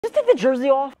Just take the jersey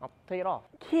off. I'll take it off.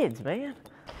 Kids, man.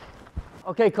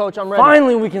 Okay, coach, I'm ready.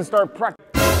 Finally, we can start practice.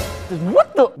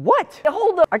 What the? What?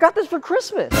 Hold up. I got this for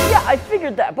Christmas. Yeah, I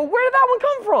figured that, but where did that one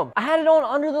come from? I had it on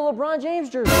under the LeBron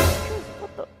James jersey.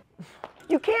 What the?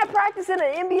 You can't practice in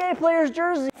an NBA player's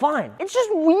jersey. Fine. It's just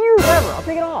weird. Whatever. I'll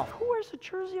take it off. Who wears a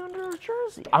jersey under a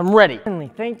jersey? I'm ready. Finally,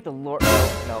 thank the Lord.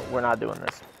 No, we're not doing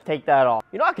this. Take that off.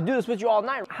 You know, I could do this with you all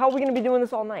night. How are we going to be doing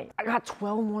this all night? I got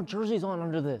 12 more jerseys on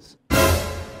under this.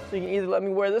 So you can either let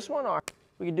me wear this one or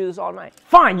we can do this all night.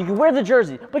 Fine, you can wear the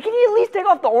jersey, but can you at least take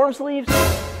off the arm sleeves?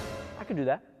 I could do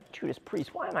that. Judas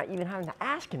Priest, why am I even having to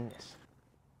ask him this?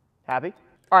 Happy?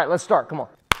 All right, let's start. Come on.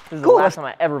 This is the last time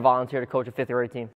I ever volunteered to coach a 5th grade team.